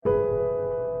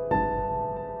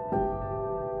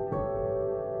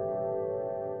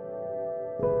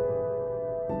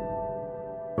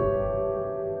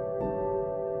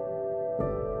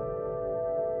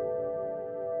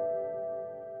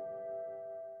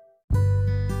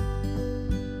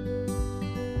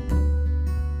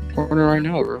recording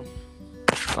right now, bro.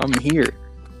 I'm here.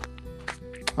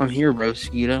 I'm here, bro,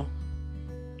 Skeeto.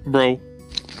 Bro.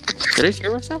 Did I just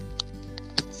hear myself?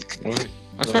 What?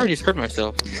 I swear I just heard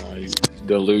myself. No, you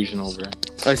delusional, bro.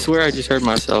 I swear I just heard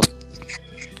myself.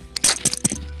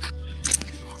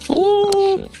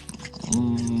 Ooh.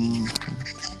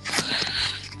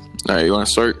 Alright, you want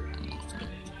to start?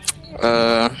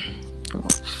 I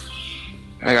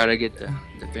gotta get the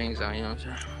things out, you know what I'm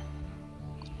saying?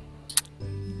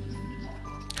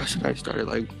 I should have started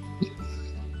like.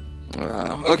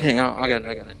 Okay, I got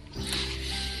it.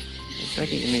 Give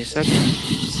me a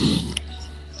second.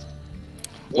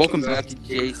 Welcome back to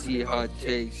JC Hot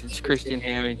Takes. It's Christian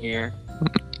Hammond here.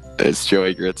 It's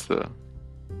Joey Gritza.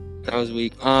 That was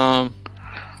weak.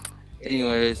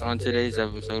 Anyways, on today's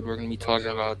episode, we're gonna be talking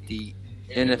about the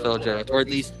NFL draft, or at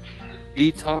least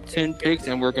the top 10 picks,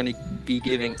 and we're gonna be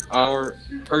giving our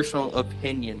personal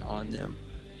opinion on them.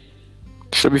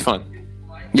 Should be fun.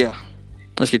 Yeah,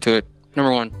 let's get to it.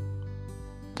 Number one.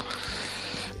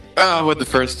 With the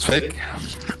first pick,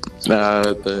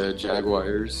 the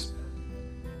Jaguars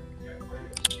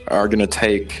are going to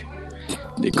take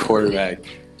the quarterback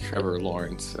Trevor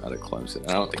Lawrence out of Clemson.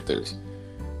 I don't think there's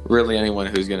really anyone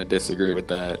who's going to disagree with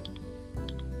that.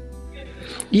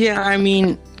 Yeah, I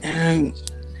mean, I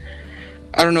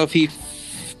don't know if he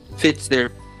fits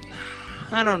their.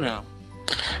 I don't know.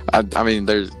 I mean,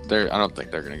 I don't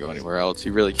think they're going to go anywhere else.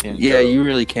 You really can't. Yeah, you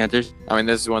really can't. This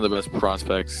is one of the best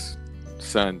prospects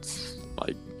since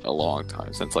like a long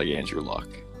time, since like Andrew Luck.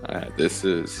 This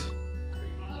is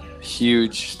a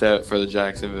huge step for the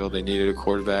Jacksonville. They needed a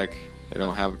quarterback. They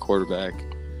don't have a quarterback,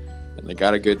 and they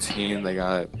got a good team. They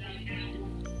got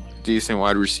decent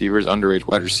wide receivers, underrated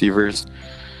wide receivers.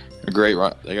 They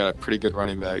got a pretty good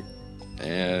running back,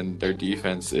 and their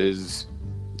defense is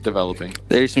developing.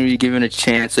 They just need to be given a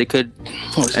chance. They could.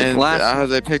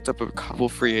 They picked up a couple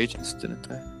free agents, didn't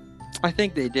they? I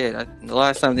think they did. The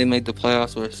last time they made the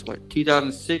playoffs was,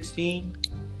 2016?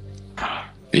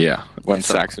 Yeah, when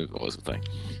Saxonville was a thing.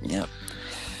 Yep.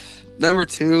 Number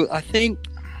two, I think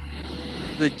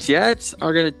the Jets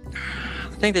are going to...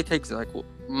 I think they take Zach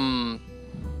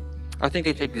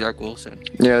Wilson.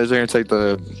 Yeah, they're going to take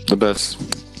the best...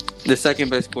 The second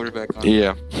best quarterback on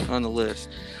the list.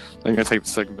 They're going to take the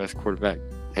second best quarterback.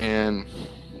 And...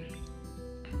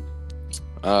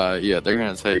 they're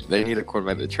going to take... They need a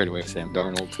quarterback to trade away Sam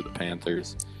Darnold to the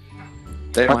Panthers.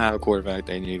 They don't have a quarterback.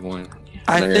 They need one.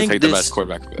 I think take the best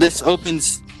quarterback. This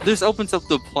opens up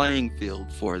the playing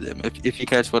field for them, if you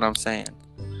catch what I'm saying.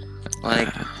 Like...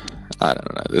 I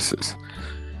don't know.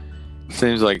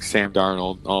 Seems like Sam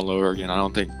Darnold all over again. I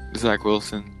don't think Zach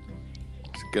Wilson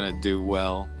is going to do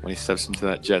well when he steps into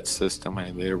that Jets system. I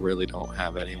mean, they really don't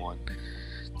have anyone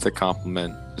to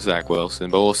complement Zach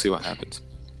Wilson, but we'll see what happens.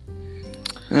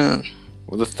 Yeah.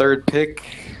 Well, the third pick,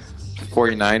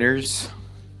 49ers.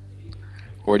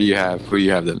 Who do you have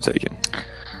them taking?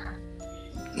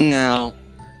 Now,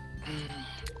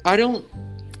 I don't...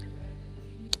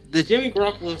 The Jimmy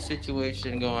Garoppolo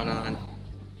situation going on,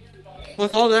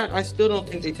 with all that, I still don't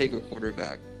think they take a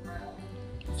quarterback.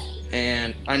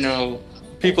 And I know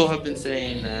people have been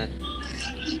saying that...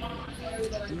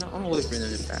 I'm going to wait for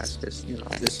them to pass this.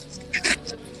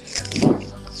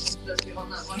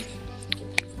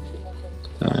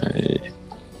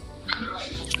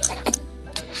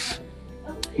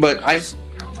 But I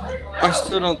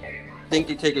still don't think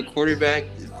they take a quarterback.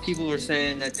 People are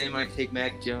saying that they might take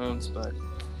Mac Jones, but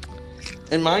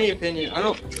in my opinion, I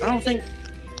don't think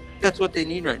that's what they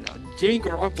need right now. Jimmy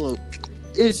Garoppolo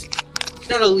is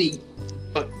not elite,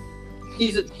 but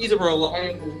he's a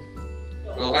reliable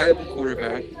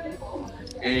quarterback,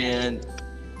 and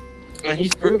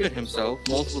he's proven himself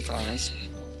multiple times.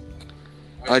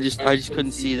 I just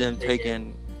couldn't see them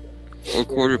taking a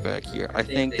quarterback here. I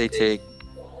think they take.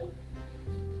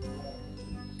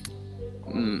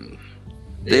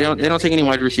 They don't take any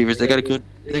wide receivers. They got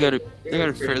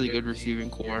a fairly good receiving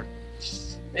core.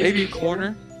 Maybe a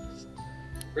corner.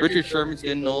 Richard Sherman's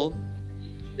getting old.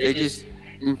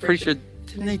 I'm pretty sure,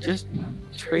 didn't they just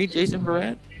trade Jason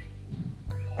Verrett?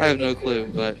 I have no clue,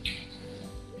 but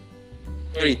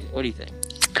what do you think?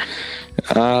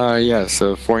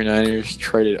 So 49ers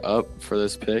traded up for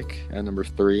this pick at number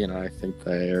 3, and I think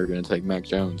they are going to take Mac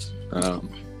Jones. I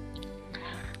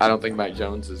don't think Mac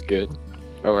Jones is good.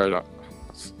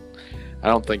 I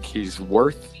don't think he's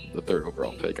worth the 3rd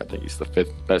overall pick. I think he's the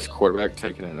 5th best quarterback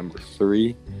taken at number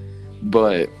 3.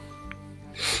 But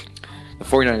the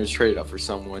 49ers traded up for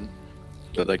someone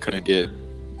that they couldn't get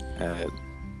at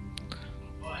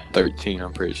 13.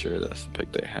 I'm pretty sure that's the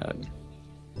pick they had.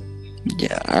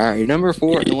 Yeah, all right. Number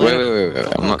 4. Wait.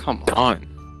 I'm not done.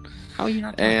 How are you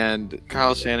not? And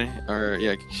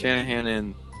Shanahan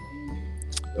and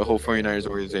the whole 49ers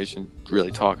organization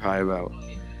really talk high about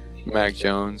Mac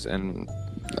Jones, and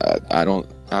I don't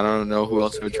know who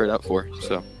else I would trade up for.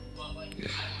 So,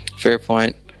 Fair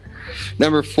point.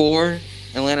 Number 4,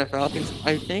 Atlanta Falcons.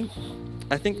 I think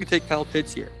we take Kyle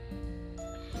Pitts here.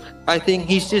 I think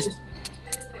he's just,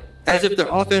 as if their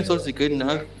offense wasn't good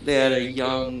enough, they had a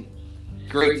young,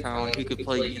 great talent who could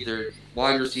play either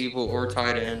wide receiver or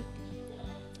tight end,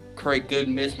 create good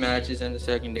mismatches in the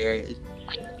secondary.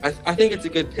 I think it's a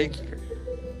good pick here.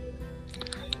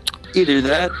 Either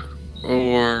that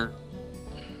or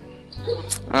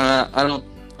I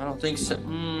don't think so.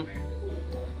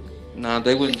 No,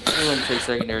 they wouldn't take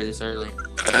secondary this early.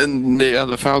 And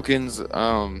the Falcons,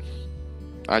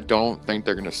 I don't think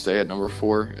they're going to stay at number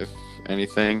 4, if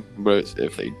anything. But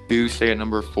if they do stay at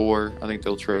number 4, I think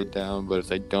they'll trade down. But if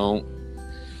they don't,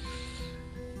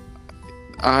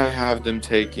 I have them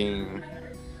taking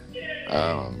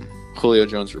Julio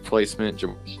Jones' replacement.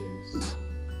 Julio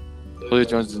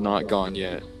Jones is not gone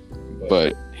yet,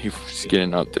 but he's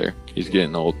getting up there. He's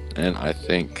getting old, and I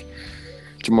think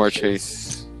Ja'Marr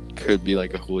Chase could be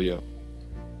like a Julio.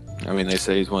 I mean, they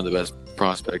say he's one of the best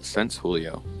prospects since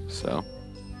Julio, so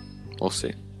we'll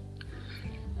see.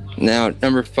 Now,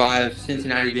 number 5,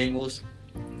 Cincinnati Bengals.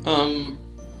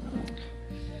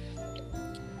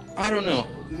 I don't know.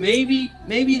 Maybe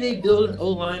they build an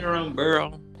O-line around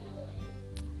Burrow,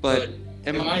 but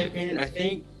in my opinion, I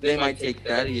think they might take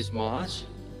Thaddeus Moss,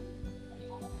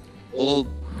 old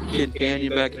kid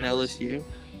Canyon back in LSU.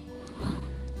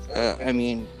 I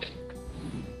mean,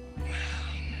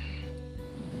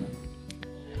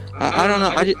 I don't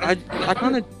know. I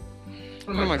kind of,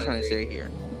 what am I trying to say here?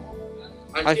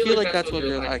 I feel like that's what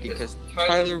they're lacking because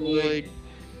Tyler Boyd,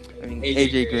 I mean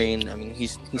AJ Green, I mean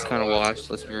he's kind of washed.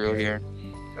 Let's be real here.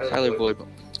 Tyler Boyd,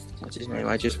 what's his name?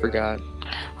 I just forgot.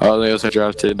 Oh, they also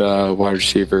drafted wide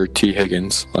receiver T.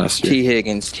 Higgins last year. T.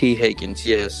 Higgins,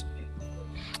 yes.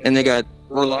 And they got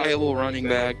reliable running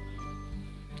back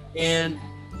and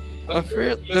a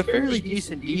fairly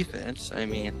decent defense. I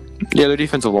mean, yeah, their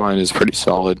defensive line is pretty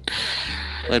solid,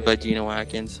 led by Geno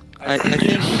Atkins. I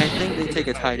think they take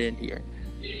a tight end here.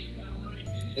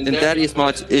 And Thaddeus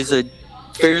Moss is a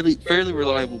fairly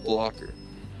reliable blocker.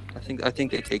 I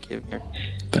think they take him here.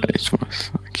 Thaddeus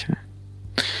Moss, okay.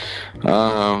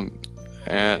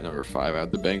 At number 5, I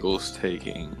have the Bengals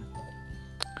taking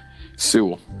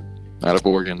Sewell out of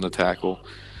Oregon, the tackle.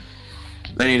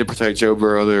 They need to protect Joe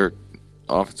Burrow. Their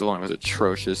offensive line was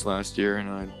atrocious last year, and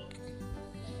I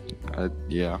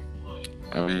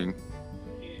mean,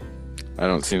 I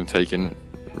don't see them taking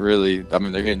really. I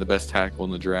mean, they're getting the best tackle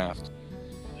in the draft,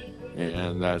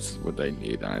 and that's what they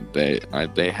need.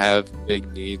 They have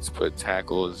big needs, but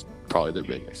tackle is probably their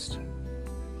biggest.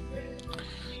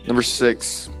 Number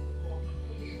 6,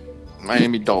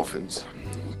 Miami Dolphins.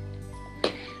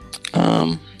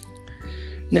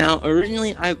 Now,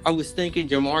 originally, I was thinking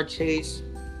Ja'Marr Chase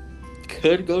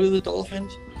could go to the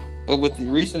Dolphins, but with the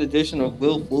recent addition of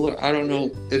Will Fuller, I don't know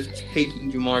if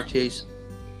taking Ja'Marr Chase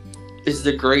is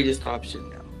the greatest option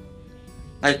now.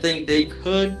 I think they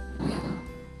could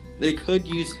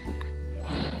use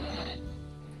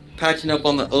patching up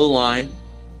on the O-line.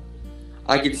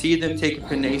 I could see them taking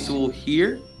Penei Sewell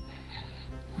here,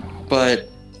 but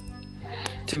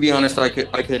to be honest, I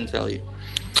couldn't tell you.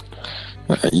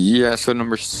 Yeah, so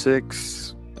number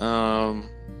 6,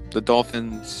 the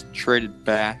Dolphins traded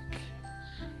back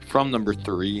from number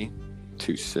 3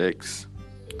 to 6,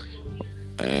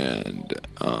 and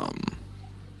I'm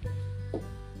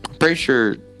pretty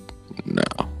sure no.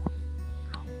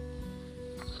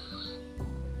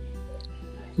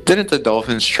 Didn't the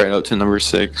Dolphins trade up to number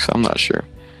 6? I'm not sure.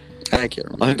 I can't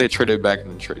remember. I think they traded back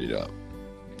and then traded up.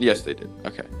 Yes, they did.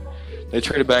 Okay. They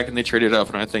traded back and they traded up,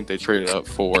 and I think they traded up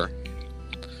for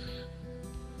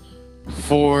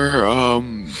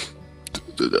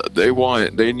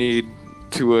they need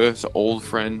Tua's old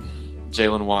friend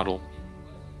Jalen Waddle.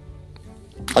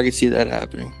 I could see that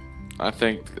happening. I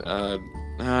think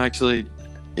actually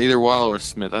either Waddle or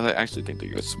Smith. I actually think they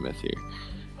go Smith here,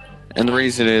 and the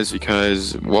reason is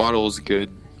because Waddle's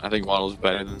good. I think Waddle's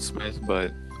better than Smith,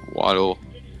 but Waddle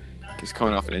is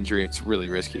coming off an injury. It's really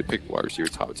risky to pick wide receiver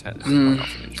top 10 coming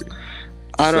off an injury.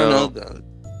 I don't know though.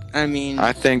 I mean,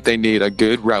 I think they need a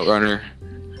good route runner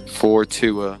for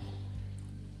Tua,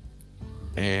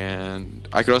 and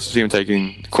I could also see him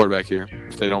taking quarterback here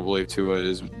if they don't believe Tua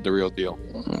is the real deal.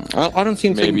 I don't see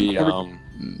him Maybe taking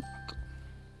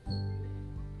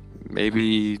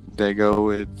maybe they go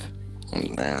with.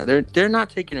 Nah, they're not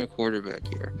taking a quarterback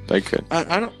here. They could.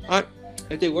 I don't.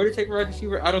 If they were to take a wide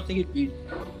receiver, I don't think it'd be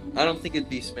I don't think it'd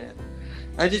be Smith.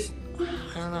 I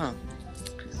don't know.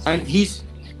 He's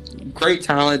great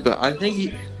talent, but I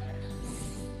think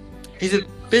he's a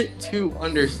bit too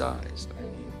undersized.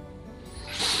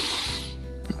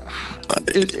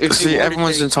 See,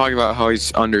 everyone's been talking about how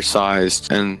he's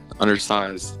undersized,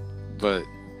 but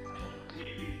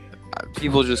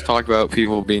people just talk about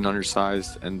people being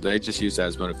undersized, and they just use that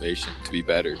as motivation to be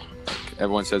better. Like,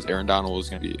 everyone says Aaron Donald was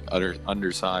going to be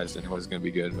undersized and it was going to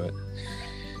be good, but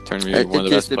turned to be one of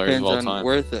the best players of all time.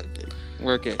 Work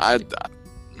ethic.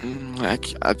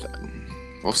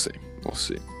 We'll see.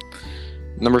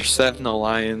 Number 7, the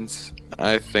Lions.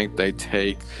 I think they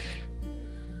take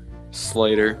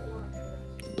Slater,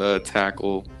 the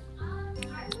tackle,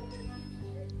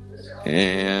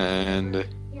 and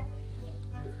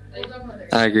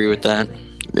I agree with that.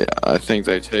 Yeah, I think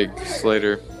they take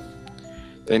Slater.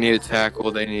 They need a tackle.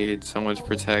 They need someone to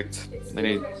protect. They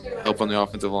need help on the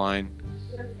offensive line.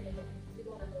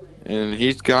 And I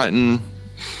think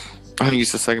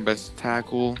he's the second best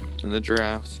tackle in the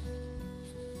draft.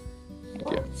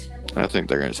 Yeah, I think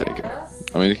they're going to take him.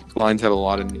 I mean, Lions have a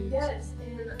lot of needs,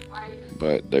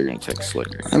 but they're going to take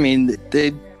Slater. I mean,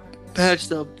 they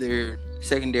patched up their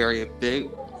secondary a bit,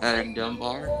 adding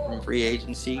Dunbar from free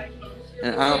agency.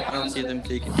 And I don't see them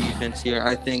taking defense here.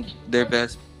 I think their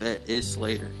best bet is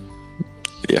Slater.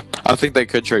 Yeah, I think they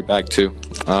could trade back too.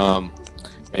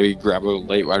 Maybe grab a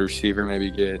late wide receiver.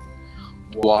 Maybe get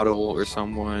Waddle or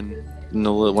someone in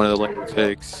one of the later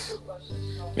picks.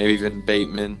 Maybe even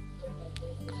Bateman.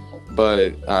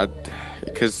 But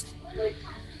because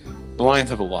the Lions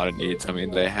have a lot of needs. I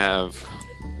mean, they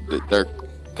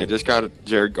just got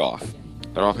Jared Goff.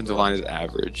 Their offensive line is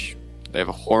average. They have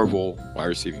a horrible wide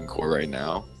receiving core right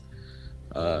now.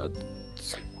 I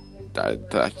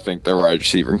think their wide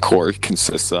receiving core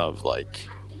consists of like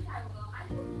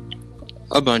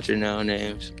a bunch of no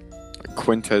names.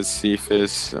 Quintez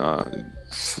Cephas,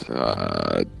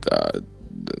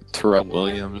 Terrell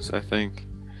Williams, I think.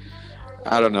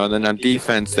 I don't know. And then on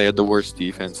defense, they had the worst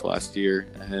defense last year,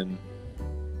 and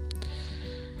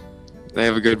they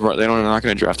have a good run. They're not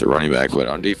going to draft a running back, but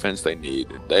on defense, they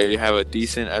have a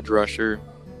decent edge rusher,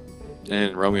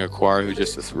 and Romeo Okwara, who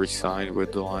just re-signed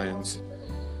with the Lions.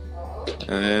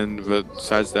 But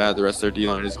besides that, the rest of their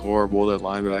D-line is horrible. Their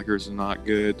linebackers are not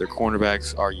good. Their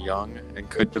cornerbacks are young and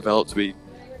could develop to be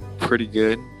pretty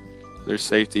good. Their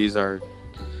safeties are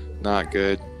not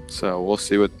good. So we'll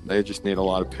see they just need a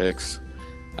lot of picks.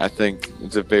 I think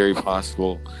it's very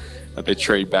possible that they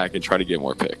trade back and try to get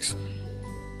more picks.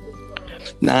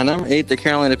 Now, number 8, the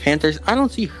Carolina Panthers. I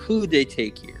don't see who they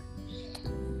take here.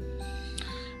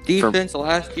 Defense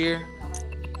last year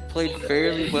played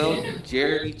fairly well.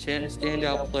 Jeremy Chin,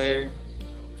 standout player.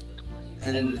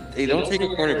 And they don't take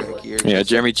a quarterback here. Yeah,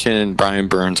 Jeremy Chin and Brian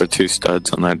Burns are 2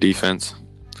 studs on that defense.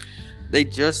 They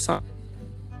just signed.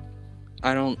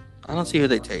 I don't see who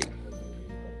they take.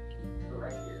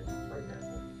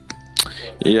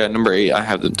 Yeah, number 8, I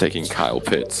have them taking Kyle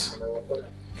Pitts.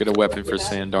 Get a weapon for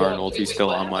Sam Darnold. He's still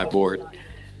on my board.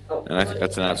 And I think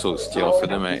that's an absolute steal for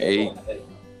them at 8.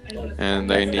 And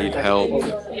they need help.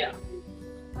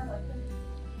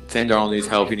 Sam Darnold needs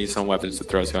help. He needs some weapons to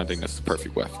throw, so I think that's the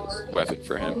perfect weapon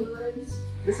for him.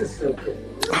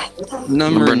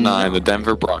 Number 9, the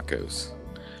Denver Broncos.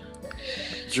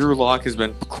 Drew Lock has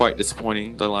been quite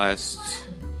disappointing the last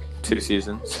 2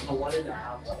 seasons.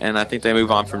 And I think they move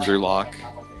on from Drew Lock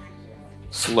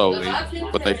slowly,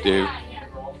 but they do.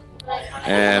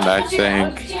 And I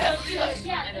think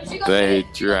they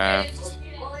draft.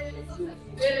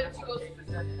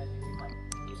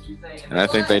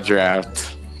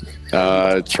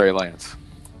 Trey Lance.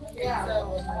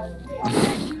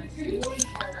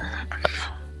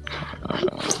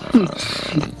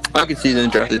 I can see them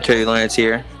drafting Trey Lance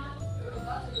here.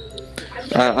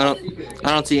 I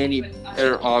don't see any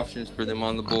better options for them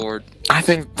on the board. I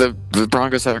think the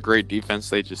Broncos have a great defense.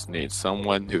 They just need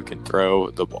someone who can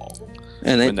throw the ball.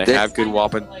 And they have good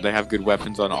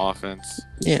weapons on offense.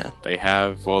 Yeah. They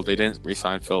didn't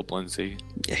re-sign Philip Lindsay.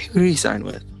 Yeah, who did he sign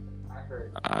with?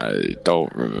 I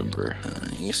don't remember.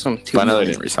 But I know they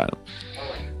didn't re-sign him.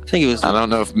 I think it was. I don't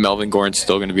know if Melvin Gordon's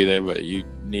still going to be there, but you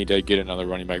need to get another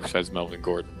running back besides Melvin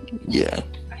Gordon. Yeah.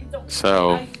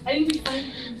 So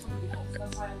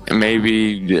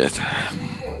maybe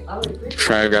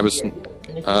try to grab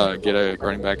get a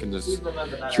running back in this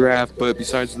draft. But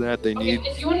besides that, they need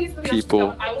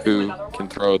people who can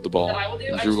throw the ball.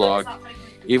 And Drew Lock,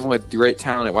 even with great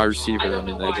talent at wide receiver, I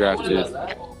mean, they drafted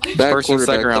first and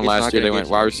second round last year. They went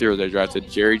wide receiver. They drafted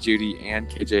Jerry Jeudy and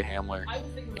KJ Hamler,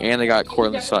 and they got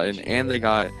Cortland Sutton, and they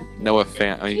got Noah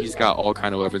Fant. I mean, he's got all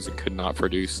kind of weapons and could not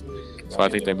produce. So I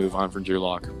think they move on from Drew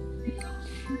Lock.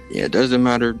 Yeah, it doesn't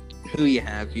matter who you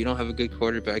have. If you don't have a good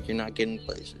quarterback, you're not getting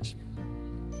places.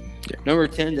 Yeah. Number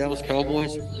 10, Dallas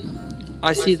Cowboys.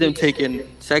 I see them taking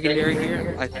secondary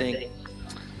here. I think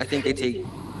they take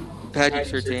Patrick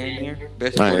Surtain here,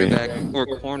 best quarterback or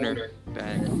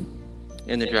cornerback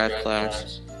in the draft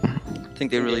class. I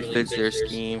think they really fits their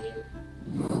scheme.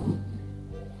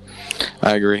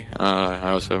 I agree.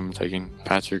 I also am taking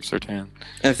Patrick Surtain.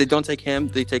 And if they don't take him,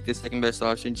 they take the second best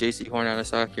option, J.C. Horn out of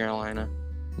South Carolina.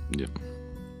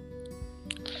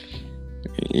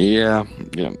 Yeah.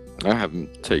 I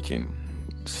haven't taken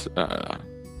Surtain.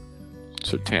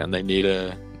 They need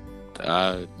a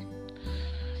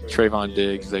Trayvon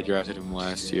Diggs. They drafted him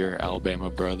last year.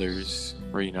 Alabama brothers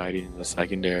reuniting in the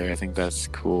secondary. I think that's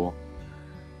cool.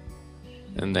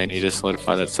 And they need to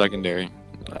solidify that secondary.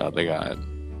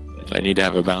 They need to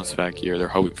have a bounce back year. They're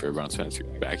hoping for a bounce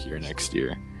back year next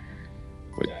year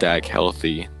with Dak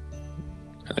healthy,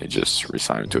 and they just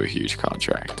re-signed him to a huge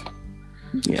contract.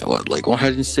 Yeah, what, like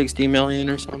 $160 million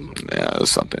or something? Yeah, it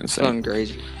was something insane. Something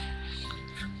crazy.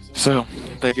 So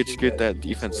if they could just get that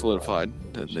defense solidified,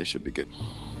 then they should be good.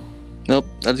 Nope,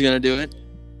 that's gonna do it.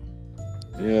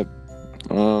 Yep.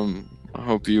 I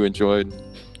hope you enjoyed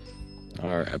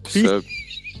our episode.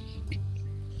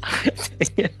 I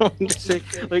want to say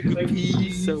like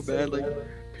peace so bad, like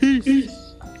peace.